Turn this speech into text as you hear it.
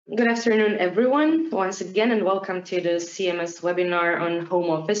Good afternoon, everyone, once again, and welcome to the CMS webinar on home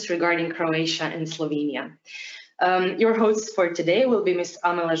office regarding Croatia and Slovenia. Your hosts for today will be Ms.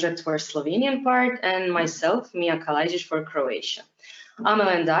 Amela Žet for Slovenian part and myself, Mia Kalajdzic, for Croatia.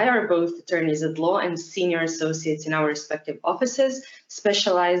 Amela and I are both attorneys at law and senior associates in our respective offices,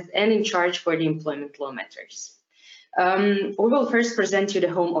 specialized and in charge for the employment law matters. We will first present you the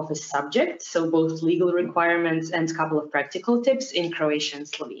home office subject, so both legal requirements and a couple of practical tips in Croatian and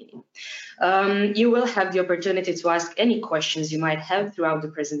Slovenian. You will have the opportunity to ask any questions you might have throughout the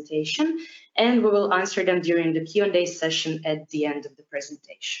presentation, and we will answer them during the Q&A session at the end of the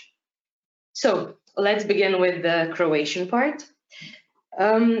presentation. So let's begin with the Croatian part.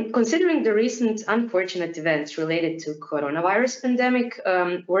 Considering the recent unfortunate events related to coronavirus pandemic,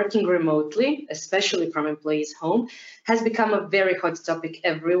 working remotely, especially from employees' home, has become a very hot topic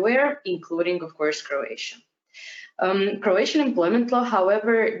everywhere, including, of course, Croatia. Croatian employment law,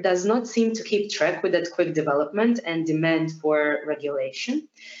 however, does not seem to keep track with that quick development and demand for regulation,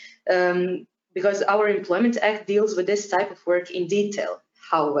 because our Employment Act deals with this type of work in detail.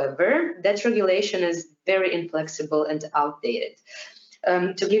 However, that regulation is very inflexible and outdated.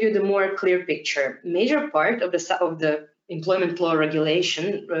 To give you the more clear picture, major part of the employment law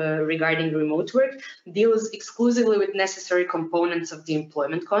regulation regarding remote work deals exclusively with necessary components of the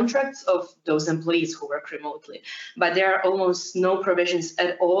employment contracts of those employees who work remotely. But there are almost no provisions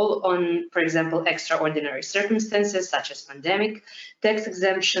at all on, for example, extraordinary circumstances such as pandemic, tax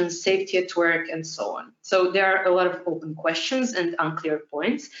exemptions, safety at work, and so on. So there are a lot of open questions and unclear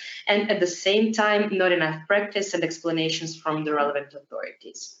points, and at the same time, not enough practice and explanations from the relevant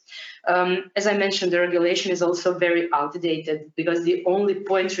authorities. As I mentioned, the regulation is also very outdated because the only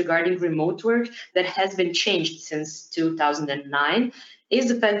point regarding remote work that has been changed since 2009 is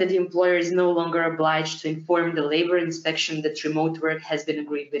the fact that the employer is no longer obliged to inform the labor inspection that remote work has been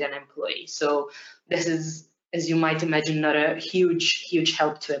agreed with an employee. So this is, as you might imagine, not a huge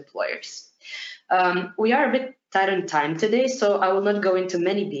help to employers. We are a bit tight on time today, so I will not go into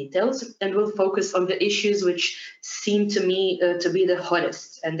many details and will focus on the issues which seem to me to be the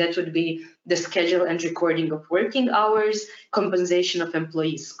hottest, and that would be the schedule and recording of working hours, compensation of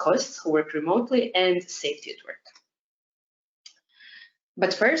employees' costs who work remotely, and safety at work.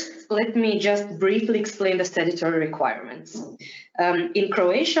 But first, let me just briefly explain the statutory requirements. In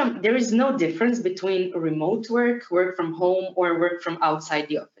Croatia, there is no difference between remote work, work from home, or work from outside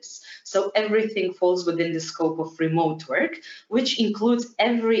the office. So everything falls within the scope of remote work, which includes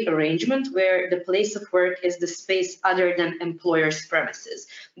every arrangement where the place of work is the space other than employer's premises.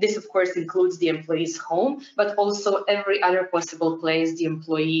 This, of course, includes the employee's home, but also every other possible place the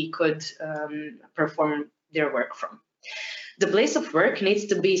employee could perform their work from. The place of work needs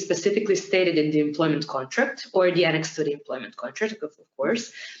to be specifically stated in the employment contract or the annex to the employment contract, of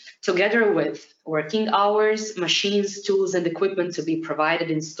course, together with working hours, machines, tools, and equipment to be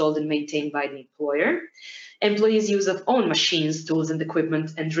provided, installed, and maintained by the employer, employees' use of own machines, tools, and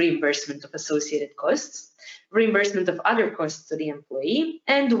equipment, and reimbursement of associated costs, reimbursement of other costs to the employee,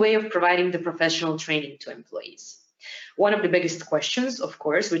 and way of providing the professional training to employees. One of the biggest questions, of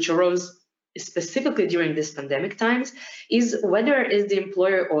course, which arose specifically during this pandemic times, is whether is the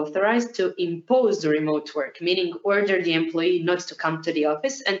employer authorized to impose the remote work, meaning order the employee not to come to the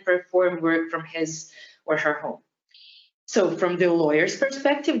office and perform work from his or her home. So from the lawyer's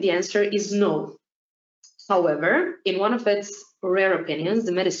perspective, the answer is no. However, in one of its rare opinions,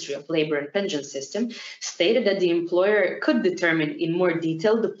 the Ministry of Labor and Pension System stated that the employer could determine in more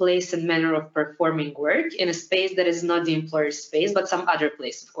detail the place and manner of performing work in a space that is not the employer's space, but some other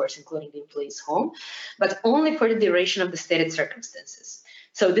place, of course, including the employee's home, but only for the duration of the stated circumstances.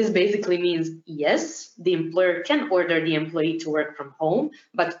 So this basically means, yes, the employer can order the employee to work from home,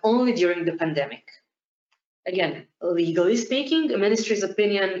 but only during the pandemic. Again, legally speaking, the ministry's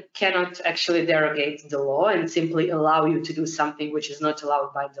opinion cannot actually derogate the law and simply allow you to do something which is not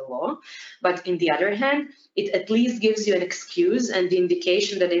allowed by the law. But on the other hand, it at least gives you an excuse and the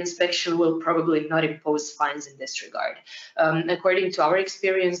indication that the inspection will probably not impose fines in this regard. According to our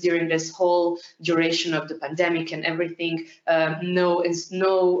experience during this whole duration of the pandemic and everything, no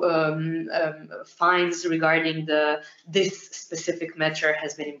fines regarding this specific matter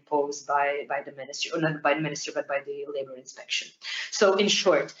has been imposed by the ministry, or not by the ministry, but by the labor inspection. So in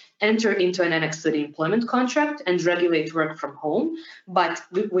short, enter into an annex to the employment contract and regulate work from home, but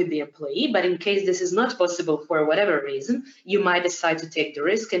with the employee. But in case this is not possible for whatever reason, you might decide to take the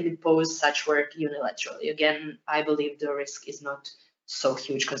risk and impose such work unilaterally. Again, I believe the risk is not so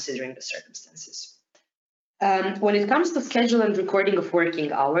huge considering the circumstances. When it comes to schedule and recording of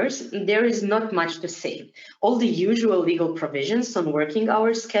working hours, there is not much to say. All the usual legal provisions on working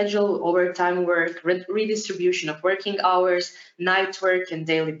hours schedule, overtime work, redistribution of working hours, night work, and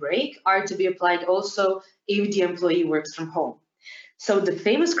daily break are to be applied also if the employee works from home. So the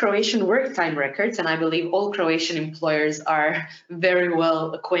famous Croatian work time records, and I believe all Croatian employers are very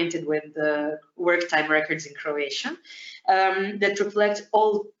well acquainted with the work time records in Croatia, that reflect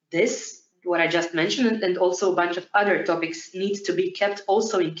all this, what I just mentioned, and also a bunch of other topics need to be kept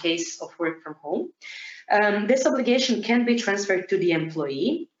also in case of work from home. This obligation can be transferred to the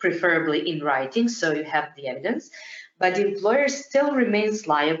employee, preferably in writing, so you have the evidence, but the employer still remains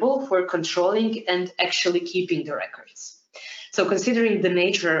liable for controlling and actually keeping the records. So considering the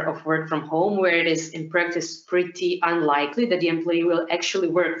nature of work from home, where it is in practice pretty unlikely that the employee will actually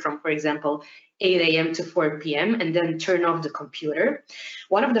work from, for example, 8 a.m. to 4 p.m. and then turn off the computer,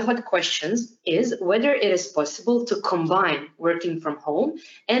 one of the hot questions is whether it is possible to combine working from home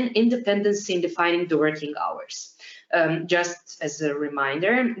and independence in defining the working hours. Just as a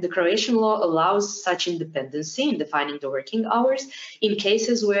reminder, the Croatian law allows such independency in defining the working hours in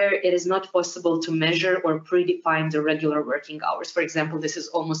cases where it is not possible to measure or predefine the regular working hours. For example, this is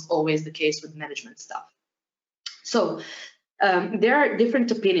almost always the case with management staff. So there are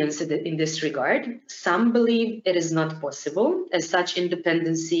different opinions in this regard. Some believe it is not possible, as such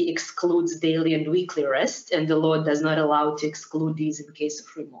independency excludes daily and weekly rest, and the law does not allow to exclude these in case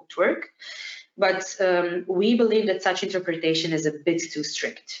of remote work. But we believe that such interpretation is a bit too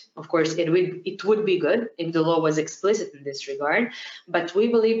strict. Of course, it would be good if the law was explicit in this regard, but we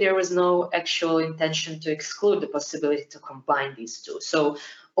believe there was no actual intention to exclude the possibility to combine these two. So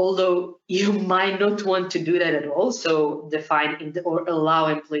although you might not want to do that at all, so define or allow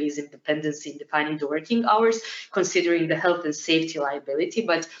employees independence in defining the working hours, considering the health and safety liability,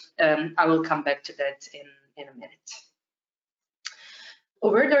 but I will come back to that in a minute. A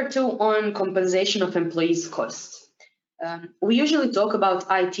word or two on compensation of employees' costs. We usually talk about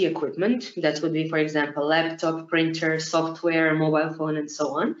IT equipment, that would be, for example, laptop, printer, software, mobile phone, and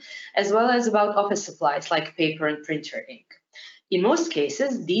so on, as well as about office supplies like paper and printer ink. In most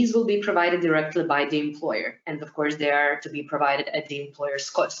cases, these will be provided directly by the employer, and of course, they are to be provided at the employer's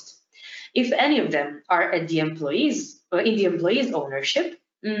cost. If any of them are at the employee's ownership,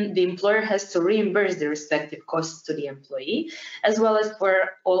 the employer has to reimburse the respective costs to the employee, as well as for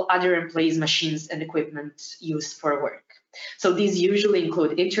all other employees' machines and equipment used for work. So these usually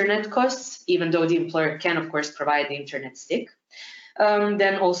include internet costs, even though the employer can, of course, provide the internet stick.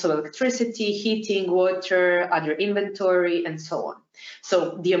 Then also electricity, heating, water, other inventory, and so on.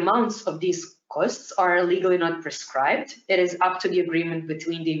 So the amounts of these costs are legally not prescribed. It is up to the agreement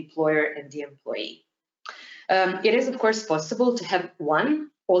between the employer and the employee. It is, of course, possible to have one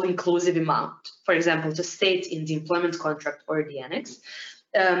all-inclusive amount, for example, to state in the employment contract or the annex,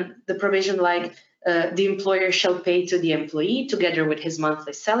 the provision like the employer shall pay to the employee, together with his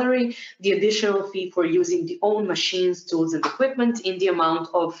monthly salary, the additional fee for using the own machines, tools, and equipment in the amount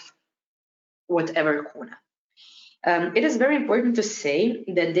of whatever kuna. It is very important to say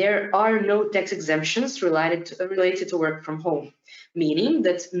that there are no tax exemptions related to work from home, meaning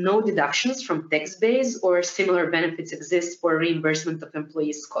that no deductions from tax base or similar benefits exist for reimbursement of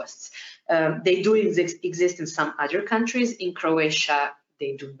employees' costs. They do exist in some other countries. In Croatia,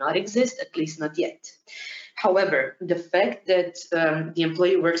 they do not exist, at least not yet. However, the fact that the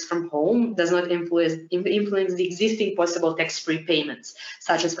employee works from home does not influence the existing possible tax-free payments,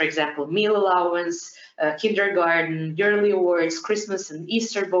 such as, for example, meal allowance, kindergarten, yearly awards, Christmas and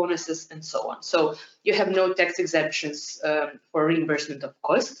Easter bonuses, and so on. So you have no tax exemptions for reimbursement of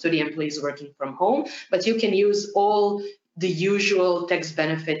costs to the employees working from home, but you can use all the usual tax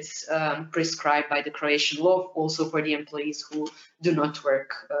benefits prescribed by the Croatian law, also for the employees who do not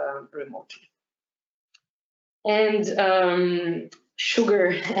work remotely. And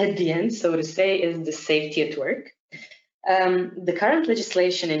sugar at the end, so to say, is the safety at work. The current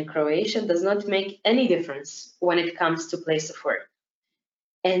legislation in Croatia does not make any difference when it comes to place of work.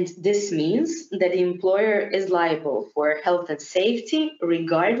 And this means that the employer is liable for health and safety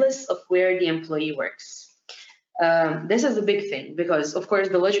regardless of where the employee works. This is a big thing because, of course,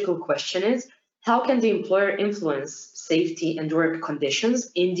 the logical question is, how can the employer influence safety and work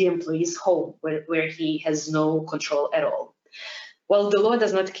conditions in the employee's home where he has no control at all? Well, the law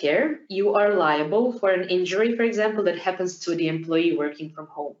does not care. You are liable for an injury, for example, that happens to the employee working from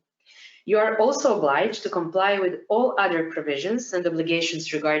home. You are also obliged to comply with all other provisions and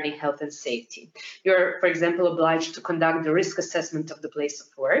obligations regarding health and safety. You are, for example, obliged to conduct the risk assessment of the place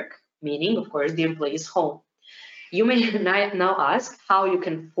of work, meaning, of course, the employee's home. You may now ask how you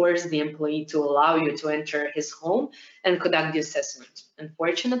can force the employee to allow you to enter his home and conduct the assessment.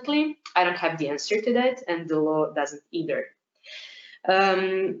 Unfortunately, I don't have the answer to that, and the law doesn't either.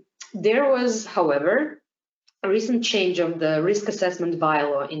 There was, however, a recent change of the risk assessment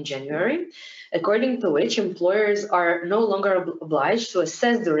bylaw in January, according to which employers are no longer obliged to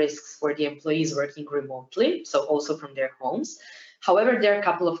assess the risks for the employees working remotely, so also from their homes. However, there are a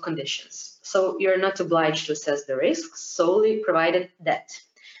couple of conditions. So you're not obliged to assess the risks solely provided that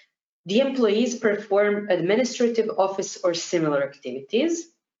the employees perform administrative, office, or similar activities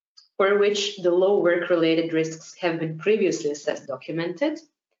for which the low work-related risks have been previously assessed, documented.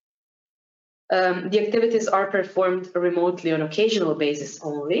 The activities are performed remotely on occasional basis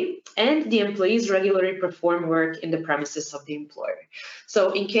only, and the employees regularly perform work in the premises of the employer.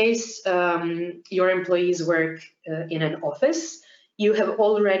 So in case your employees work in an office, you have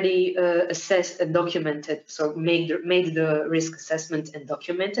already assessed and documented, so made the risk assessment and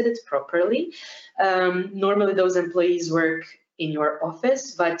documented it properly. Normally those employees work in your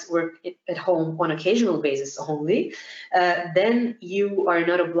office, but work at home on occasional basis only, then you are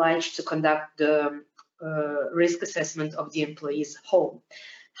not obliged to conduct the risk assessment of the employee's home.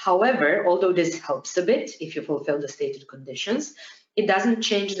 However, although this helps a bit if you fulfill the stated conditions, it doesn't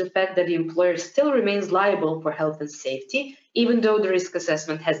change the fact that the employer still remains liable for health and safety, even though the risk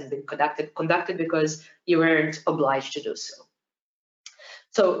assessment hasn't been conducted because you weren't obliged to do so.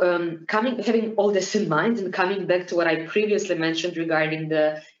 So having all this in mind and coming back to what I previously mentioned regarding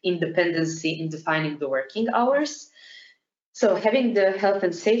the independency in defining the working hours. So having the health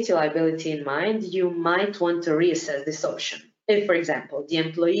and safety liability in mind, you might want to reassess this option. If, for example, the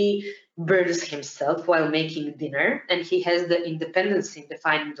employee burns himself while making dinner and he has the independency in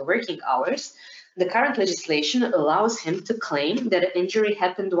defining the working hours, the current legislation allows him to claim that an injury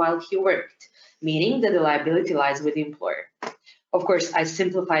happened while he worked, meaning that the liability lies with the employer. Of course, I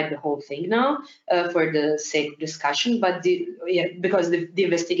simplified the whole thing now for the sake of discussion, but because the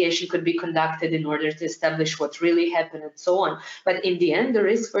investigation could be conducted in order to establish what really happened and so on. But in the end, the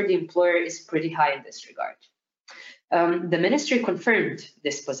risk for the employer is pretty high in this regard. The ministry confirmed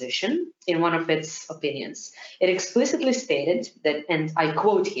this position in one of its opinions. It explicitly stated that, and I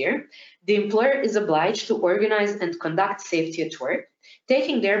quote here, the employer is obliged to organize and conduct safety at work,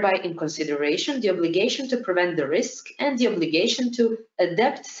 taking thereby in consideration the obligation to prevent the risk and the obligation to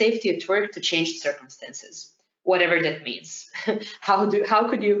adapt safety at work to changed circumstances, whatever that means. How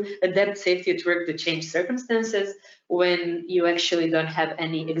could you adapt safety at work to change circumstances when you actually don't have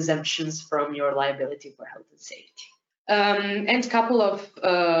any exemptions from your liability for health and safety? And a couple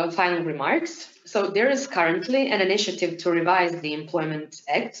of final remarks. So there is currently an initiative to revise the Employment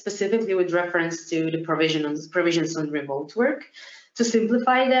Act, specifically with reference to the provisions on remote work, to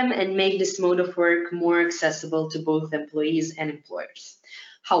simplify them and make this mode of work more accessible to both employees and employers.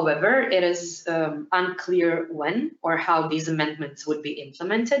 However, it is unclear when or how these amendments would be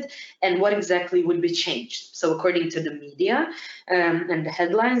implemented and what exactly would be changed. So according to the media and the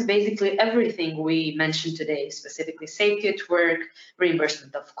headlines, basically everything we mentioned today, specifically safety at work,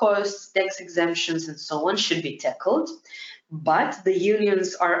 reimbursement of costs, tax exemptions, and so on, should be tackled. But the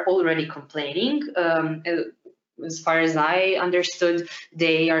unions are already complaining. As far as I understood,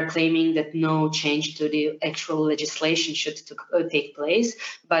 they are claiming that no change to the actual legislation should take place,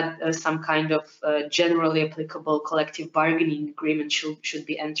 but some kind of generally applicable collective bargaining agreement should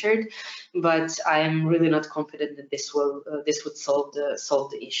be entered. But I am really not confident that this would solve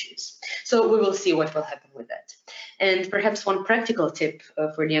the issues. So we will see what will happen with that. And perhaps one practical tip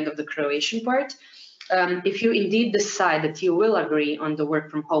for the end of the Croatian part. If you indeed decide that you will agree on the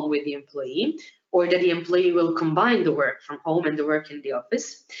work from home with the employee, or that the employee will combine the work from home and the work in the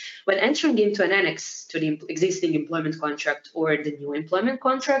office, when entering into an annex to the existing employment contract or the new employment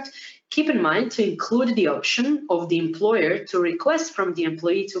contract, keep in mind to include the option of the employer to request from the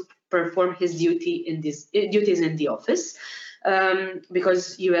employee to perform his duties in the office,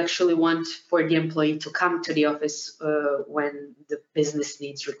 because you actually want for the employee to come to the office when the business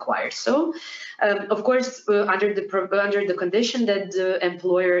needs require so. Of course, under the condition that the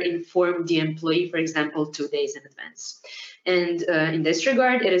employer informed the employee, for example, 2 days in advance. And in this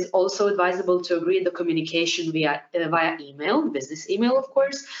regard, it is also advisable to agree the communication via email, business email, of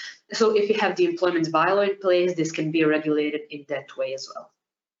course. So if you have the employment bylaw in place, this can be regulated in that way as well.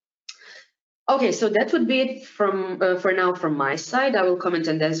 Okay, so that would be it for now from my side. I will comment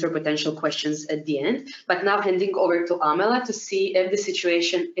and answer potential questions at the end, but now handing over to Amela to see if the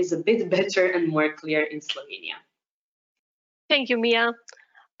situation is a bit better and more clear in Slovenia. Thank you, Mia.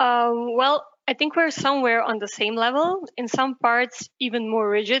 Well, I think we're somewhere on the same level. In some parts, even more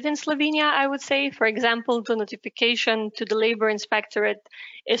rigid in Slovenia, I would say. For example, the notification to the labor inspectorate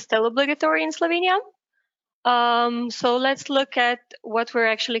is still obligatory in Slovenia. So let's look at what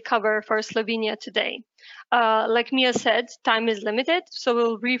we're actually cover for Slovenia today. Like Mia said, time is limited, so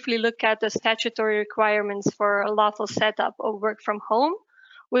we'll briefly look at the statutory requirements for a lawful setup of work from home.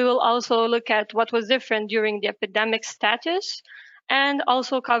 We will also look at what was different during the epidemic status, and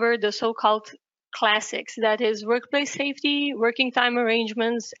also cover the so-called classics, that is workplace safety, working time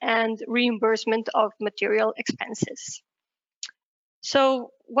arrangements, and reimbursement of material expenses.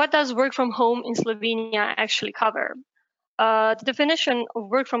 So what does work from home in Slovenia actually cover? The definition of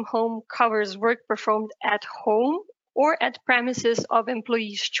work from home covers work performed at home or at premises of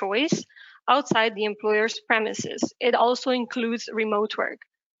employee's choice outside the employer's premises. It also includes remote work.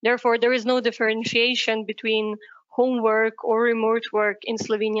 Therefore, there is no differentiation between home work or remote work in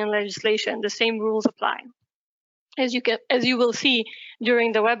Slovenian legislation. The same rules apply. As you will see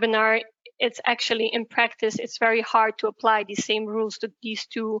during the webinar, it's actually in practice, it's very hard to apply these same rules to these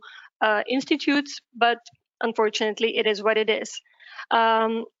two institutes, but unfortunately, it is what it is.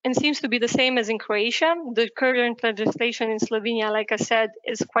 And seems to be the same as in Croatia. The current legislation in Slovenia, like I said,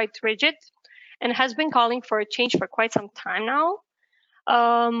 is quite rigid and has been calling for a change for quite some time now.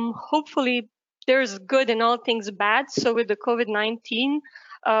 Hopefully, there's good in all things bad. So with the COVID-19,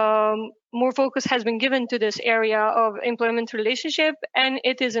 more focus has been given to this area of employment relationship, and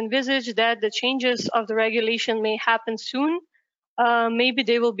it is envisaged that the changes of the regulation may happen soon. Maybe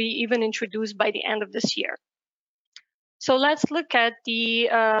they will be even introduced by the end of this year. So let's look at the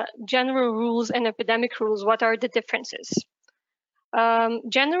general rules and epidemic rules. What are the differences?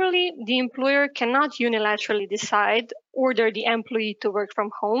 Generally, the employer cannot unilaterally decide, order the employee to work from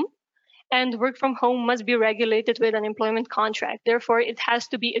home, and work from home must be regulated with an employment contract. Therefore, it has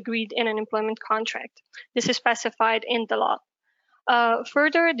to be agreed in an employment contract. This is specified in the law.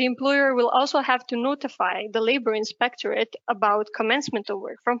 Further, the employer will also have to notify the labor inspectorate about commencement of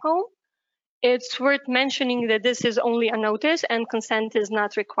work from home. It's worth mentioning that this is only a notice and consent is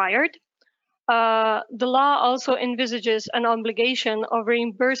not required. The law also envisages an obligation of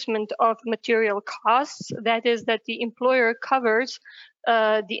reimbursement of material costs. That is, that the employer covers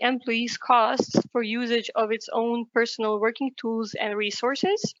the employee's costs for usage of its own personal working tools and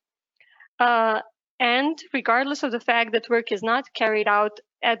resources. And regardless of the fact that work is not carried out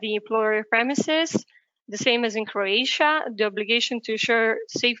at the employer premises, the same as in Croatia, the obligation to ensure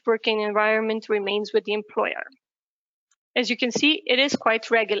safe working environment remains with the employer. As you can see, it is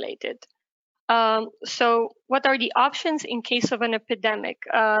quite regulated. So what are the options in case of an epidemic?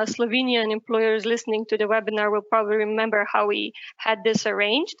 Slovenian employers listening to the webinar will probably remember how we had this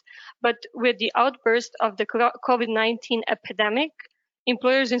arranged. But with the outburst of the COVID-19 epidemic,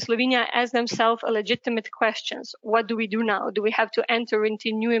 employers in Slovenia ask themselves a legitimate questions. What do we do now? Do we have to enter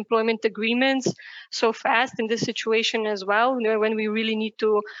into new employment agreements so fast in this situation as well, when we really need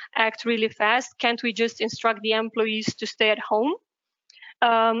to act really fast? Can't we just instruct the employees to stay at home?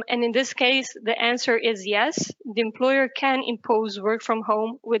 And in this case, the answer is yes. The employer can impose work from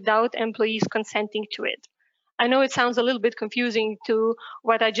home without employees consenting to it. I know it sounds a little bit confusing to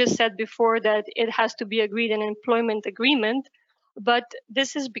what I just said before, that it has to be agreed in an employment agreement, but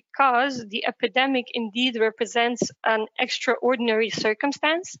this is because the epidemic indeed represents an extraordinary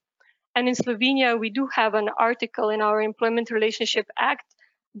circumstance. And in Slovenia, we do have an article in our Employment Relationship Act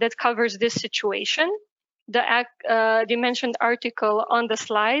that covers this situation. The mentioned article on the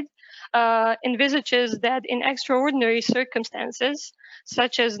slide envisages that in extraordinary circumstances,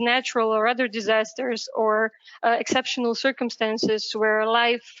 such as natural or other disasters or exceptional circumstances where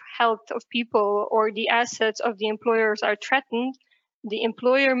life, health of people or the assets of the employers are threatened, the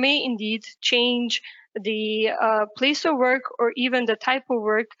employer may indeed change the place of work or even the type of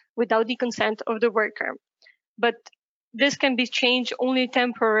work without the consent of the worker. But this can be changed only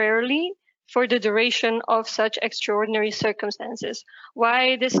temporarily for the duration of such extraordinary circumstances.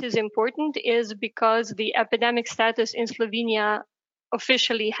 Why this is important is because the epidemic status in Slovenia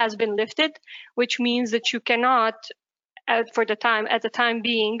officially has been lifted, which means that you cannot, at the time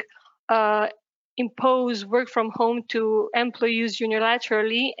being, impose work from home to employees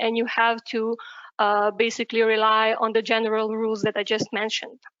unilaterally, and you have to basically rely on the general rules that I just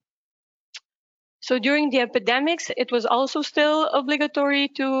mentioned. So during the epidemics, it was also still obligatory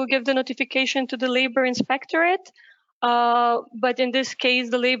to give the notification to the labor inspectorate. But in this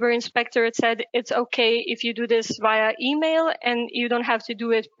case, the labor inspectorate said it's okay if you do this via email and you don't have to do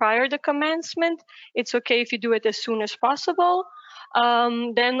it prior to commencement. It's okay if you do it as soon as possible.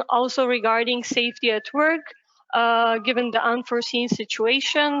 Then also regarding safety at work, Given the unforeseen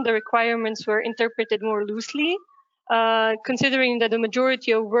situation, the requirements were interpreted more loosely, considering that the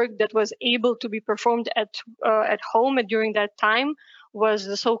majority of work that was able to be performed at home during that time was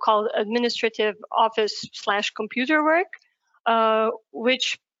the so-called administrative office/computer work,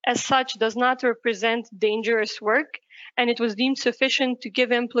 which as such does not represent dangerous work, and it was deemed sufficient to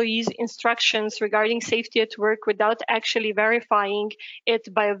give employees instructions regarding safety at work without actually verifying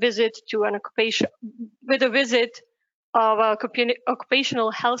it by a visit to an visit of a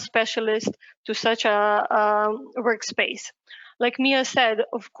occupational health specialist to such a workspace. Like Mia said,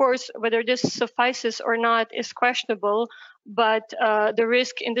 of course, whether this suffices or not is questionable, but the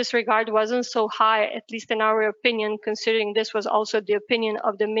risk in this regard wasn't so high, at least in our opinion, considering this was also the opinion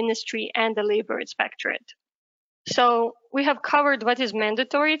of the Ministry and the Labor Inspectorate. So we have covered what is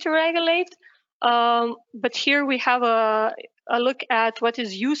mandatory to regulate, but here we have a look at what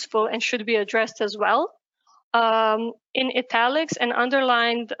is useful and should be addressed as well. In italics and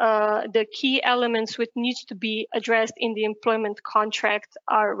underlined, the key elements which needs to be addressed in the employment contract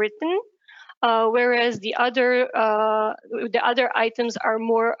are written, whereas the other items are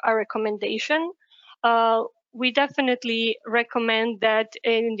more a recommendation. We definitely recommend that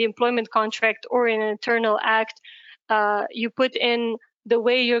in the employment contract or in an internal act, you put in the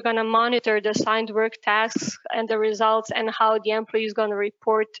way you're going to monitor the assigned work tasks and the results and how the employee is going to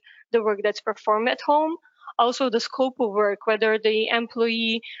report the work that's performed at home. Also, the scope of work, whether the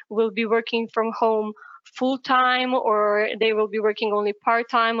employee will be working from home full-time or they will be working only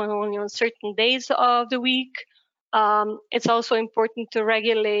part-time or only on certain days of the week. It's also important to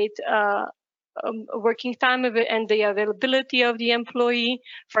regulate working time and the availability of the employee.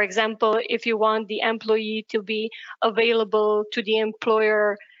 For example, if you want the employee to be available to the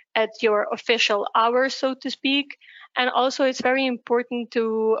employer at your official hours, so to speak. And also, it's very important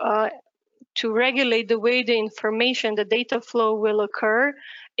to regulate the way the information, the data flow will occur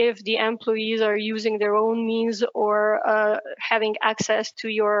if the employees are using their own means or having access to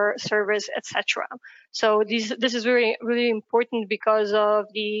your service, etc. So this is really important because of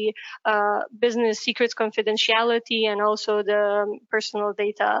the business secrets confidentiality and also the personal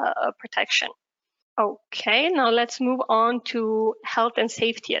data protection. Okay, now let's move on to health and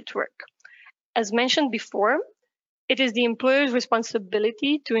safety at work. As mentioned before, it is the employer's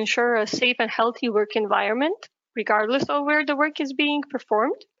responsibility to ensure a safe and healthy work environment, regardless of where the work is being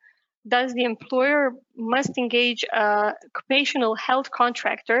performed. Thus, the employer must engage an occupational health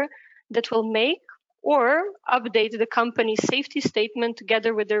contractor that will make or update the company's safety statement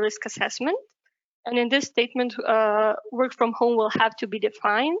together with the risk assessment. And in this statement, work from home will have to be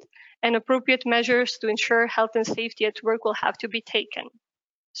defined, and appropriate measures to ensure health and safety at work will have to be taken.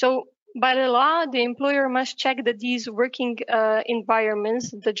 So, by the law, the employer must check that these working environments,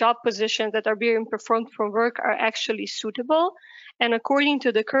 the job positions that are being performed from work, are actually suitable. And according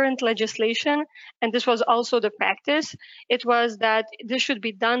to the current legislation, and this was also the practice, it was that this should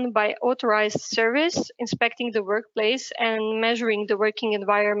be done by authorized service, inspecting the workplace and measuring the working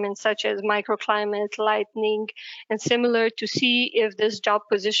environment, such as microclimate, lighting, and similar, to see if this job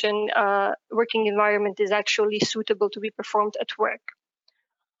position, working environment is actually suitable to be performed at work.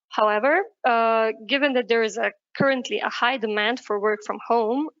 However, given that there is currently a high demand for work from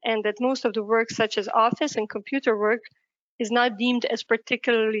home and that most of the work, such as office and computer work, is not deemed as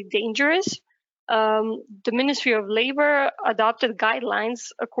particularly dangerous, the Ministry of Labor adopted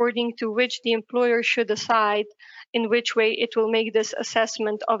guidelines according to which the employer should decide in which way it will make this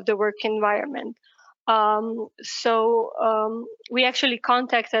assessment of the work environment. We actually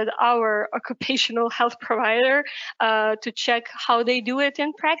contacted our occupational health provider to check how they do it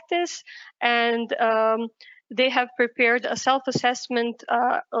in practice. And they have prepared a self-assessment,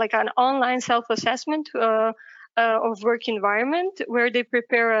 like an online self-assessment of work environment, where they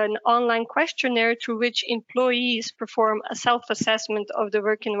prepare an online questionnaire through which employees perform a self-assessment of the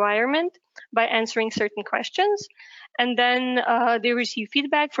work environment by answering certain questions. And then they receive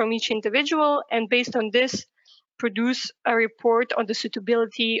feedback from each individual, and based on this, produce a report on the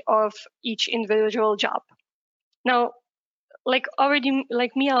suitability of each individual job. Now, like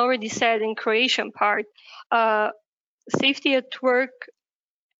Mia already said in Croatian part, safety at work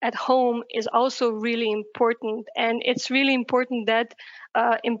at home is also really important, and it's really important that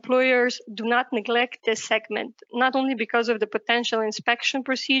employers do not neglect this segment, not only because of the potential inspection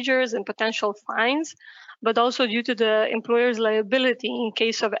procedures and potential fines, but also due to the employer's liability in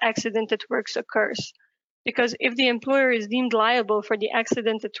case of accident at work occurs. Because if the employer is deemed liable for the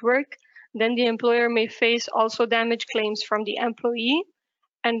accident at work, then the employer may face also damage claims from the employee.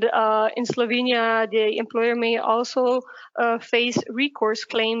 And in Slovenia, the employer may also face recourse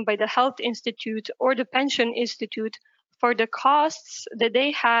claim by the Health Institute or the Pension Institute for the costs that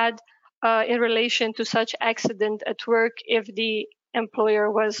they had in relation to such accident at work if the employer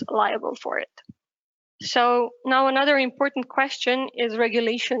was liable for it. So now another important question is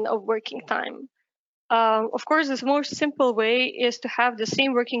regulation of working time. Of course, the most simple way is to have the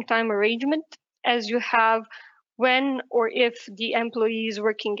same working time arrangement as you have when or if the employee is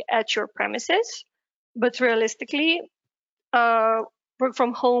working at your premises. But realistically, work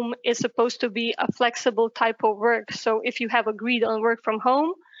from home is supposed to be a flexible type of work. So if you have agreed on work from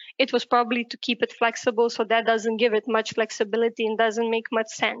home, it was probably to keep it flexible, so that doesn't give it much flexibility and doesn't make much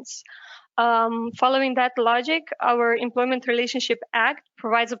sense. Following that logic, our Employment Relationship Act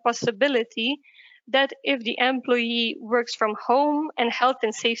provides a possibility that if the employee works from home and health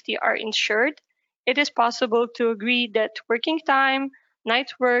and safety are ensured, it is possible to agree that working time,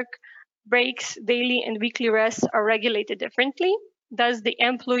 night work, breaks, daily and weekly rests are regulated differently. Thus, the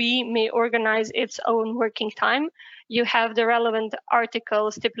employee may organize its own working time. You have the relevant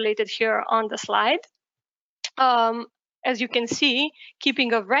article stipulated here on the slide. As you can see,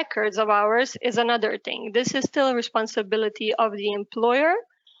 keeping of records of hours is another thing. This is still a responsibility of the employer,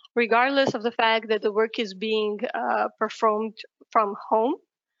 regardless of the fact that the work is being performed from home.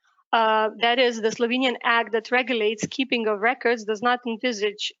 That is, the Slovenian Act that regulates keeping of records does not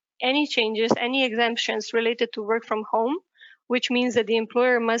envisage any changes, any exemptions related to work from home, which means that the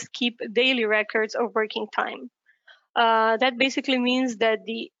employer must keep daily records of working time. That basically means that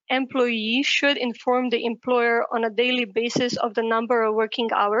the employee should inform the employer on a daily basis of the number of working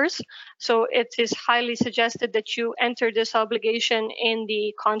hours. So it is highly suggested that you enter this obligation in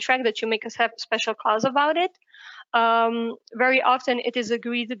the contract, that you make a special clause about it. Very often it is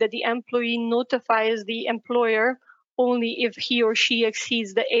agreed that the employee notifies the employer only if he or she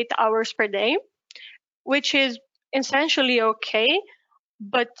exceeds the 8 hours per day, which is essentially okay,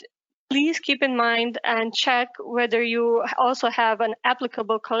 but please keep in mind and check whether you also have an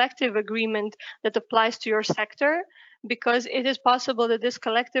applicable collective agreement that applies to your sector, because it is possible that this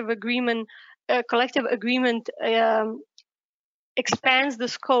collective agreement expands the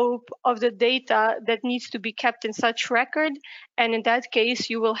scope of the data that needs to be kept in such record. And in that case,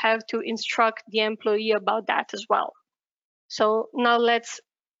 you will have to instruct the employee about that as well. So now let's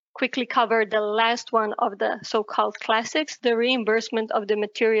quickly cover the last one of the so-called classics, the reimbursement of the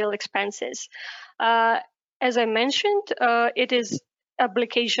material expenses. As I mentioned, it is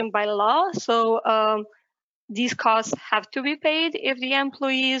obligation by law. So these costs have to be paid if the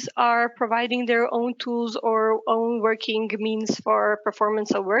employees are providing their own tools or own working means for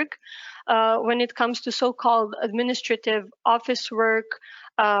performance of work. When it comes to so-called administrative office work,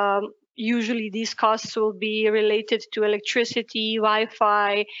 usually these costs will be related to electricity,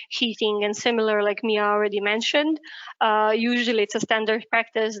 Wi-Fi, heating, and similar, like Mia already mentioned. Usually it's a standard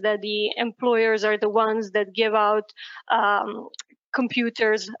practice that the employers are the ones that give out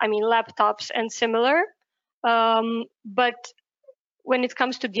computers, laptops and similar. But when it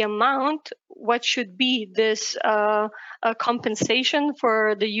comes to the amount, what should be this compensation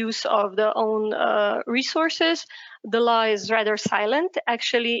for the use of the own resources, the law is rather silent.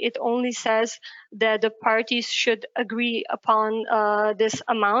 Actually, it only says that the parties should agree upon this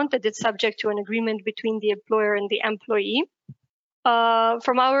amount, that it's subject to an agreement between the employer and the employee.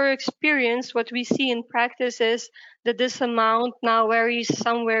 From our experience, what we see in practice is that this amount now varies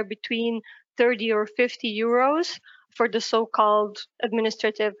somewhere between 30 or 50 euros for the so-called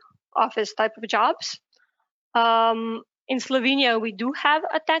administrative office type of jobs. In Slovenia, we do have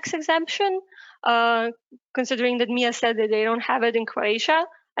a tax exemption, considering that Mia said that they don't have it in Croatia.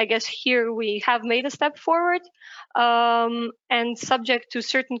 I guess here we have made a step forward, and subject to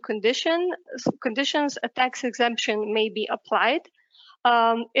certain conditions, a tax exemption may be applied.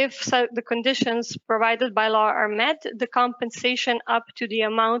 If the conditions provided by law are met, the compensation up to the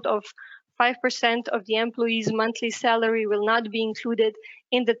amount of 5% of the employee's monthly salary will not be included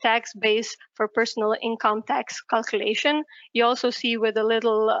in the tax base for personal income tax calculation. You also see with a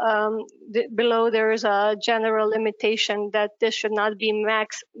little below there is a general limitation that this should not be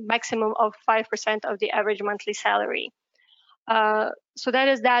maximum of 5% of the average monthly salary. So that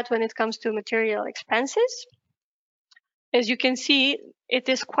is that when it comes to material expenses. As you can see, it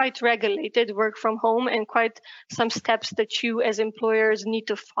is quite regulated, work from home, and quite some steps that you as employers need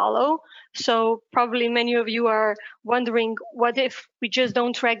to follow. So probably many of you are wondering, what if we just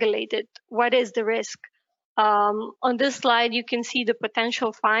don't regulate it? What is the risk? On this slide, you can see the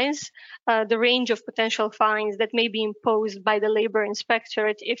potential fines, the range of potential fines that may be imposed by the labor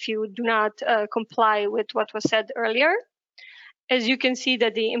inspectorate if you do not comply with what was said earlier. as you can see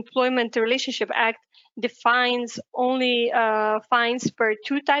that the Employment Relationship Act defines only fines per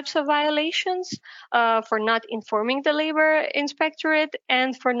two types of violations, for not informing the labor inspectorate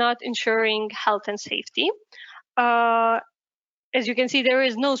and for not ensuring health and safety. As you can see, there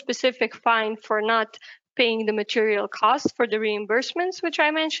is no specific fine for not paying the material costs for the reimbursements, which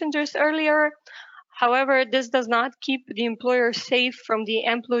I mentioned just earlier. However, this does not keep the employer safe from the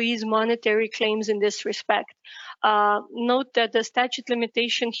employee's monetary claims in this respect. Note that the statute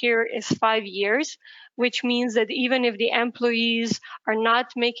limitation here is 5 years, which means that even if the employees are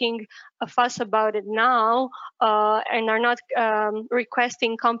not making a fuss about it now and are not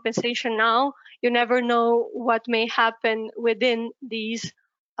requesting compensation now, you never know what may happen within these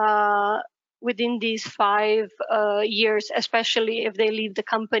 5 years, especially if they leave the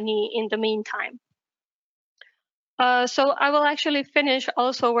company in the meantime. So I will actually finish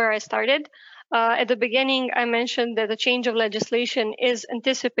also where I started. At the beginning, I mentioned that the change of legislation is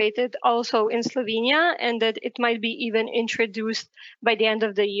anticipated also in Slovenia and that it might be even introduced by the end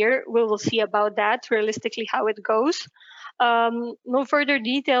of the year. We will see about that, realistically, how it goes. No further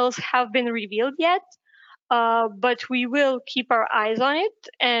details have been revealed yet, but we will keep our eyes on it.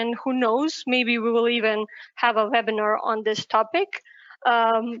 And who knows, maybe we will even have a webinar on this topic.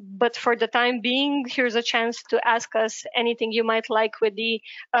 But for the time being, here's a chance to ask us anything you might like with the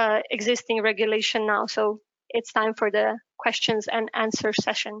existing regulation now. So it's time for the questions and answer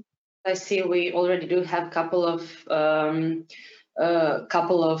session. I see we already do have a couple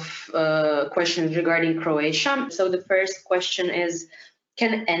of questions regarding Croatia. So the first question is,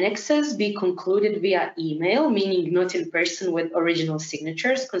 can annexes be concluded via email, meaning not in person with original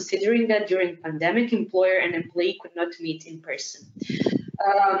signatures, considering that during pandemic, employer and employee could not meet in person?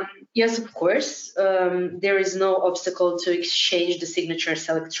 Yes, of course. There is no obstacle to exchange the signatures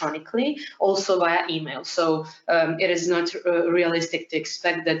electronically, also via email. So it is not realistic to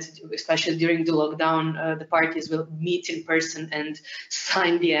expect that, especially during the lockdown, the parties will meet in person and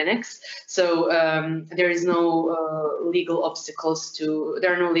sign the annex. So there are no legal obstacles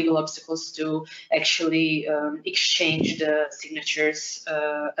to actually exchange the signatures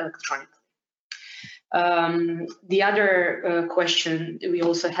electronically. The other question we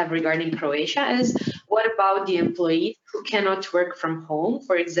also have regarding Croatia is, what about the employees who cannot work from home,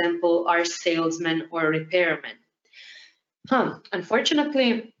 for example, are salesmen or repairmen?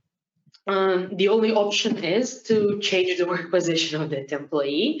 Unfortunately, the only option is to change the work position of that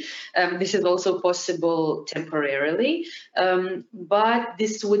employee. This is also possible temporarily, but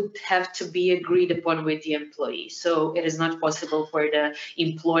this would have to be agreed upon with the employee. So it is not possible for the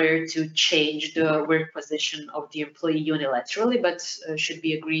employer to change the work position of the employee unilaterally, but should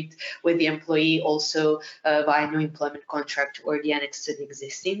be agreed with the employee also via new employment contract or the annex to the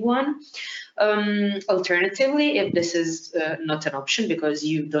existing one. Alternatively, if this is not an option because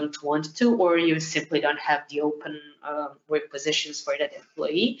you don't want to, or you simply don't have the open work positions for that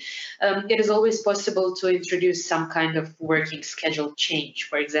employee, it is always possible to introduce some kind of working schedule change.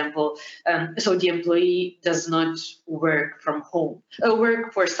 For example, so the employee does not work from home,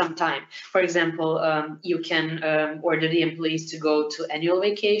 work for some time. For example, you can order the employees to go to annual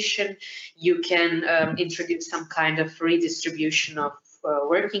vacation. You can introduce some kind of redistribution of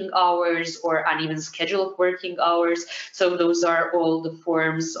working hours or uneven schedule of working hours. So those are all the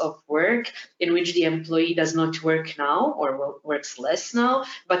forms of work in which the employee does not work now or works less now,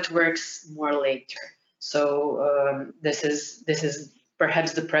 but works more later. So this is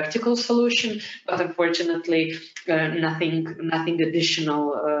perhaps the practical solution, but unfortunately nothing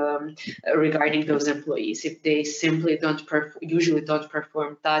additional regarding those employees. If they simply usually don't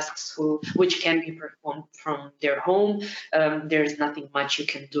perform tasks which can be performed from their home, there's nothing much you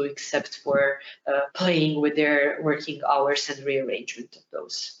can do except for playing with their working hours and rearrangement of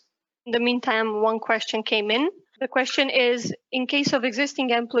those. In the meantime, one question came in. The question is, in case of existing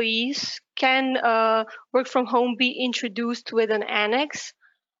employees, can work from home be introduced with an annex?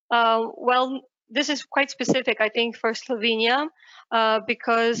 Well, this is quite specific, I think, for Slovenia,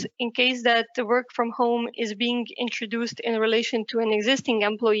 because in case that the work from home is being introduced in relation to an existing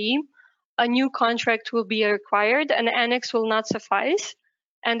employee, a new contract will be required. An annex will not suffice.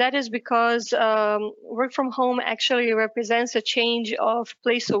 And that is because work from home actually represents a change of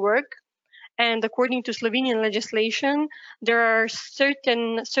place of work. And according to Slovenian legislation, there are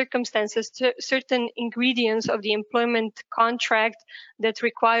certain circumstances, certain ingredients of the employment contract that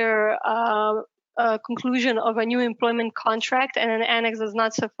require a conclusion of a new employment contract, and an annex does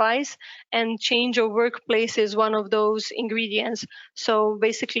not suffice. And change of workplace is one of those ingredients. So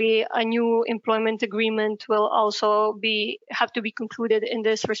basically, a new employment agreement will also have to be concluded in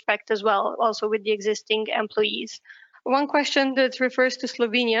this respect as well, also with the existing employees. One question that refers to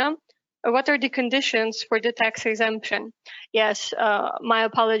Slovenia. What are the conditions for the tax exemption? Yes, my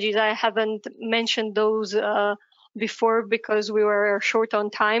apologies. I haven't mentioned those before because we were short on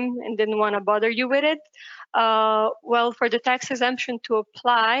time and didn't want to bother you with it. Well, for the tax exemption to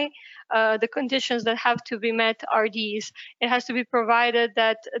apply, the conditions that have to be met are these. It has to be provided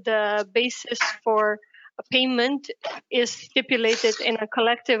that the basis for a payment is stipulated in a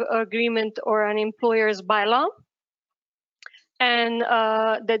collective agreement or an employer's bylaw, and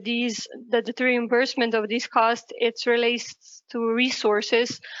that the reimbursement of these costs, it relates to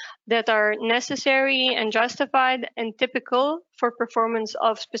resources that are necessary and justified and typical for performance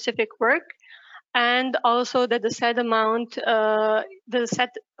of specific work, and also that the set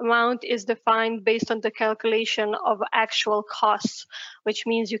amount is defined based on the calculation of actual costs, which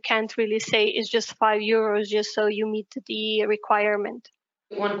means you can't really say it's just €5 just so you meet the requirement.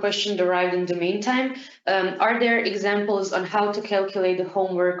 One question derived in the meantime. Are there examples on how to calculate the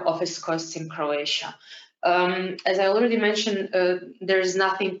homework office costs in Croatia? As I already mentioned, there is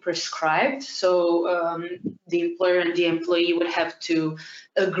nothing prescribed, so the employer and the employee would have to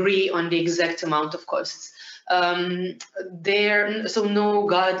agree on the exact amount of costs. So no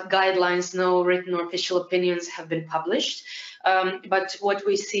guidelines, no written or official opinions have been published. But what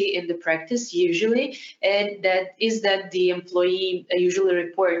we see in the practice usually is that the employee usually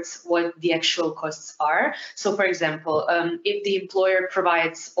reports what the actual costs are. So, for example, if the employer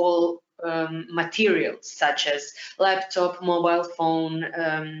provides all materials such as laptop, mobile phone,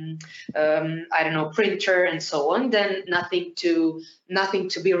 printer, and so on, then nothing to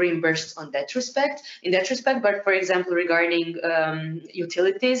be reimbursed in that respect. But for example, regarding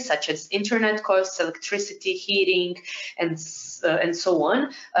utilities such as internet costs, electricity, heating, and so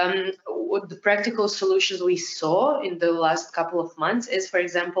on, what the practical solutions we saw in the last couple of months is, for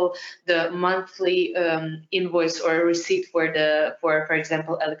example, the monthly invoice or receipt for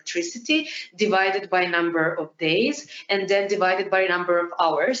example, electricity divided by number of days and then divided by number of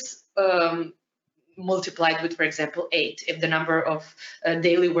hours, multiplied with, for example, 8. If the number of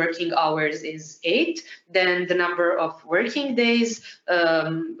daily working hours is 8, then the number of working days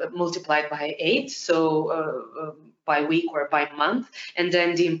multiplied by 8, so by week or by month, and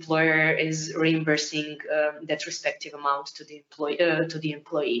then the employer is reimbursing that respective amount to the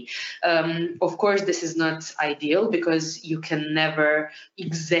employee. Of course, this is not ideal because you can never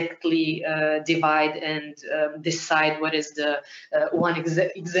exactly divide and decide what is the one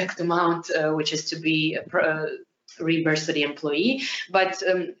exact amount which is to be reimbursed to the employee. But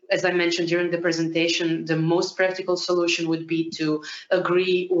as I mentioned during the presentation, the most practical solution would be to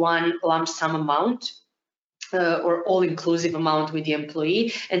agree one lump sum amount or all-inclusive amount with the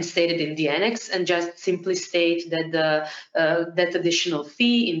employee and state it in the annex, and just simply state that that additional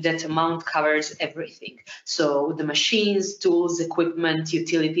fee in that amount covers everything. So the machines, tools, equipment,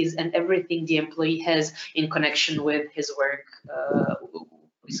 utilities, and everything the employee has in connection with his work.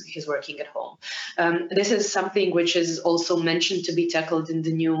 He's working at home. This is something which is also mentioned to be tackled in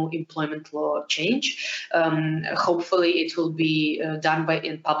the new employment law change. Hopefully it will be done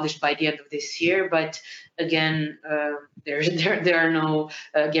and published by the end of this year, but again, there are no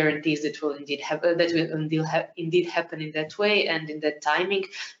guarantees that will indeed happen in that way and in that timing.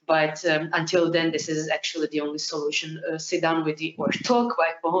 But until then, this is actually the only solution. Sit down or talk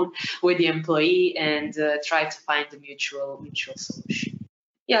by phone with the employee and try to find a mutual solution.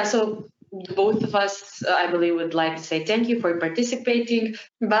 Yeah, so both of us, I believe, would like to say thank you for participating.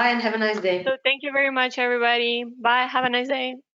 Bye and have a nice day. So thank you very much, everybody. Bye. Have a nice day.